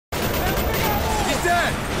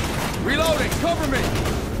Reloading! Cover me!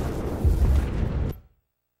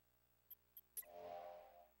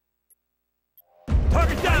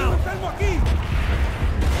 Target down!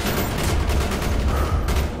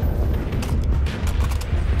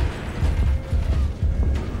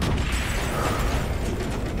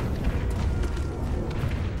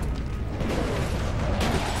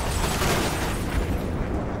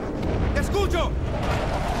 Escucho!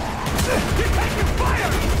 You're taking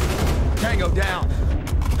fire! Tango down.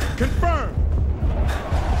 Confirm!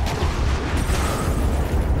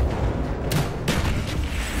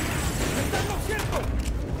 ¡Están lo cierto!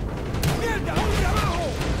 ¡Mierda! ¡Hombre abajo!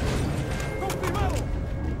 ¡Confirmado!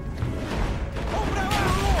 ¡Hombre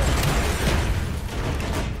abajo!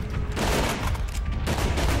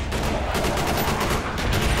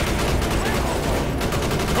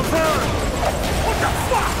 Confirm! What the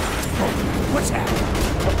fuck? What's happening?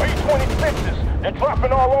 The B-26s, they're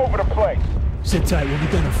dropping all over the place. Sit tight, we'll be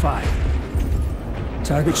done in 5.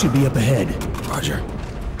 Target should be up ahead. Roger.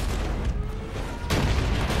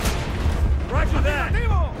 Roger that!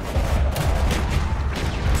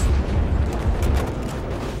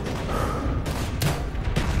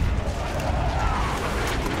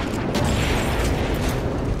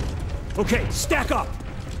 Okay, stack up!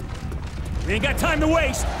 We ain't got time to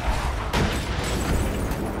waste!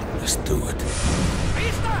 Let's do it.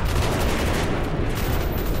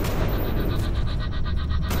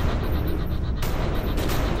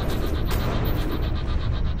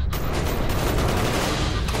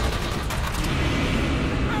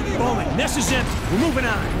 Bowman, nest is empty. We're moving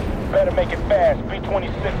on. Better make it fast.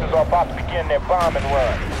 B-26s are about to begin their bombing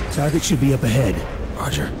run. Target should be up ahead.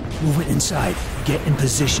 Roger. Move it inside. Get in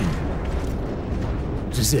position.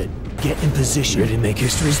 This is it. Get in position. Ready to make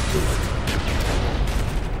history? Let's do it.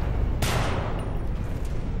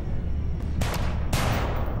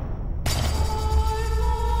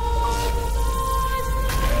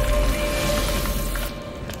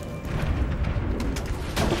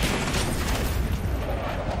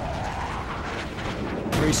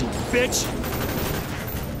 Crazy bitch!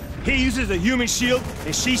 He uses a human shield,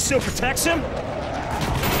 and she still protects him?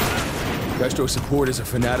 Castro supporters are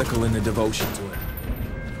fanatical in their devotion to it.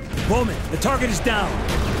 Bowman, the target is down.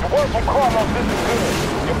 The word from Carlos isn't good.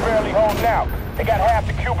 You're barely holding out. They got half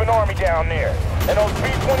the Cuban army down there. And those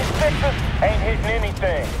B-26s ain't hitting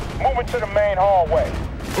anything. Moving to the main hallway.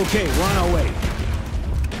 Okay, we're on our way.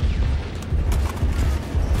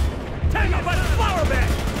 Tango by the flower bed!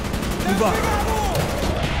 Move up.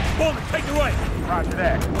 Bowman, take the right. Roger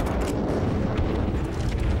that.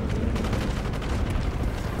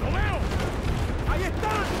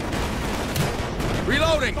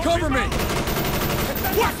 Reloading! Cover me!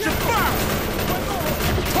 Watch your fire!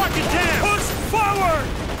 Target down! Push forward!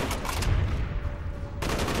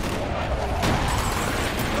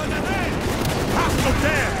 Hostile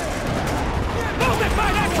down! Move it by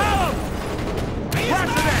that column!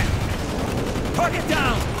 Roger that! Target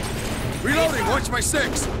down! Reloading! Watch my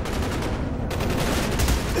 6!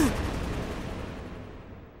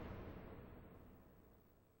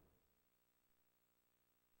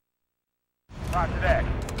 Roger that.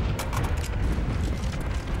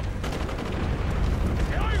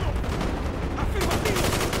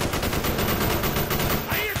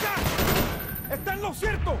 ¡Ahí está! ¡Está en lo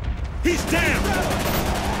cierto! He's down!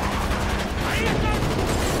 ¡Ahí está!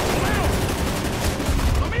 ¡Lo veo!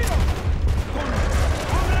 ¡Lo miro!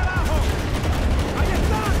 ¡Hombre abajo! ¡Ahí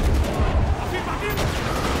está! ¡Afirmativo!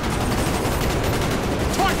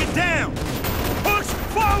 Target down! Push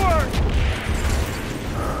forward!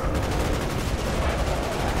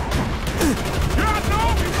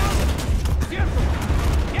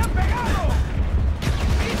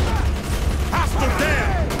 Hostile down!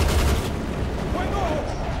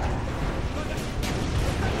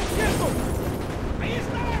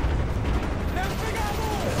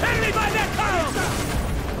 Enemy by that column!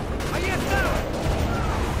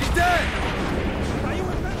 He's dead!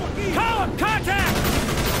 Column, contact!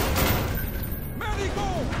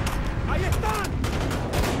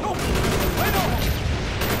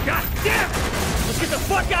 God damn it! Let's get the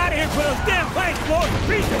fuck out of here for those damn planes blowing to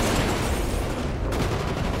pieces!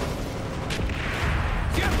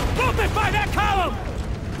 Movement by that column!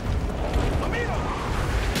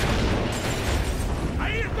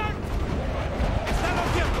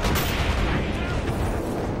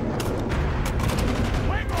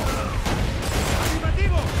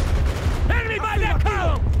 Enemy by that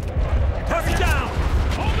column! Target down!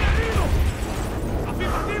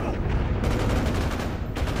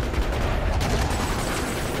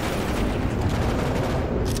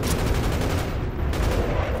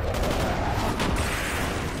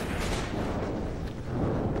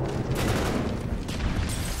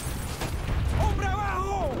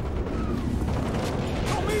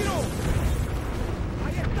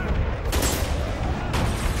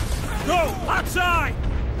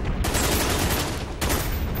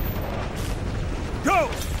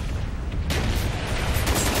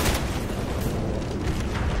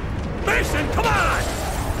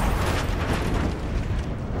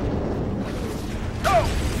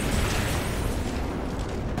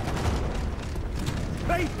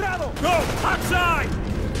 ¡Registrado! Go! Outside!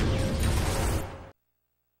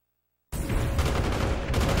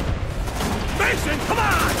 Mason, come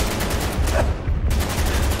on!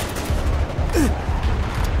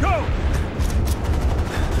 Go!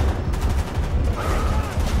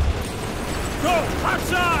 Go!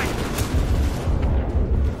 Outside!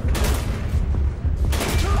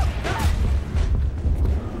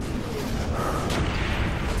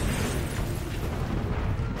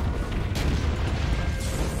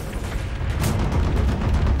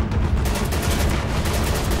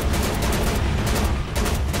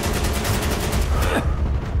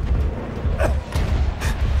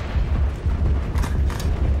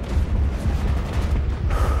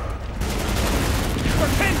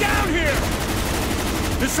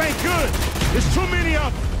 This ain't good! There's too many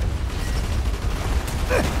of them!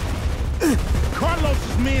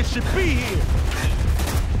 Carlos's men should be here!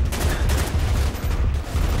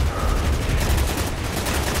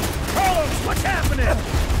 Carlos, what's happening?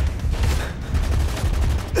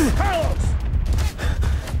 Carlos!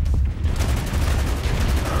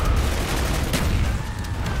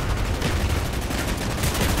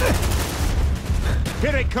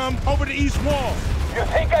 Here they come, over the east wall! You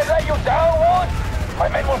think I let you down, Wood? My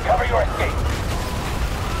men will cover your escape.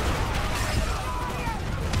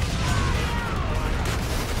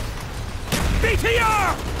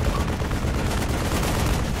 BTR!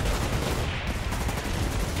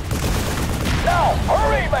 Now,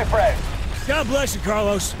 hurry, my friend! God bless you,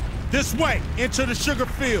 Carlos. This way, into the sugar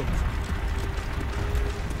fields.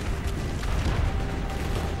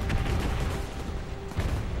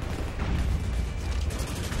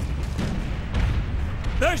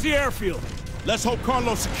 There's the airfield. Let's hope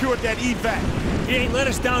Carlos secured that evac. He ain't let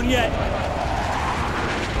us down yet.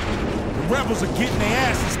 The rebels are getting their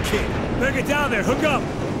asses kicked. Better get down there, hook up.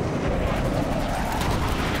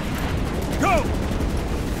 Go!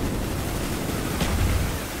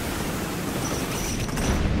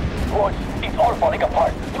 Woods, it's all falling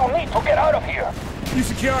apart. You need to get out of here. You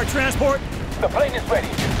secure our transport? The plane is ready,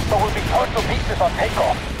 but we'll be torn to pieces on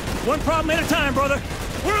takeoff. One problem at a time, brother.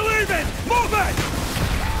 We're leaving! Move it!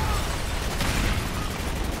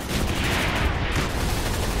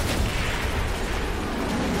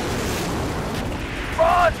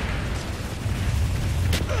 Run!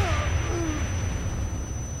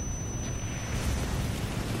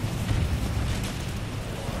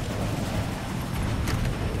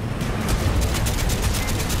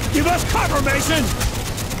 Give us cover, Mason!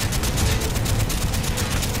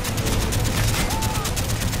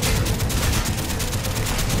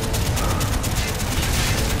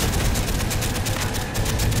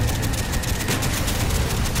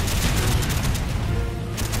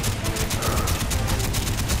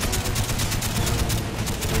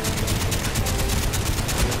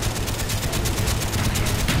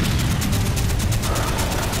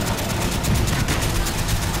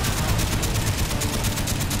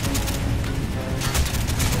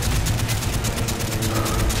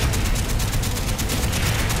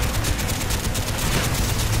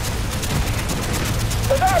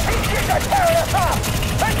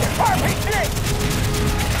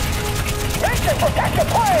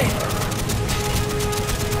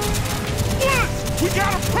 We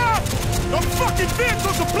got a problem! Those fucking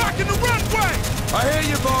vehicles are blocking the runway! I hear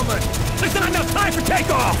you, Bowman. There's not enough time for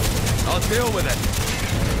takeoff! I'll deal with it.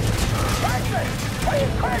 Mason! Are you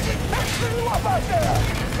crazy? Mason, you up out there!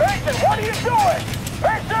 Mason, what are you doing?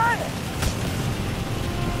 Mason!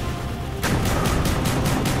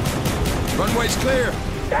 Runway's clear.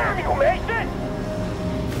 Damn you, Mason!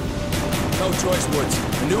 No choice, Woods.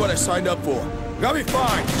 I knew what I signed up for. You got me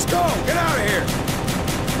fine. Just go! Get out of here!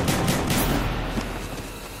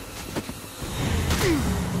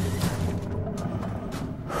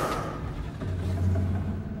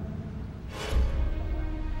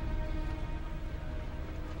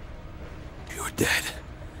 You're dead.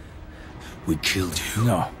 We killed you.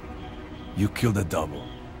 No. You killed a double.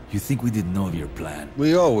 You think we didn't know of your plan?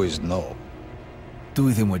 We always know. Do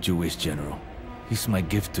with him what you wish, General. He's my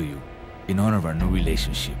gift to you, in honor of our new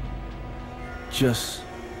relationship. Just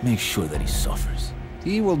make sure that he suffers.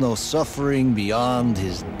 He will know suffering beyond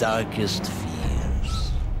his darkest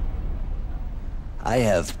fears. I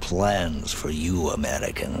have plans for you,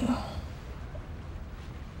 American.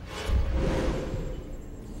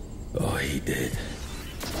 Oh, he did.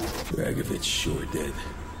 Dragovich sure did.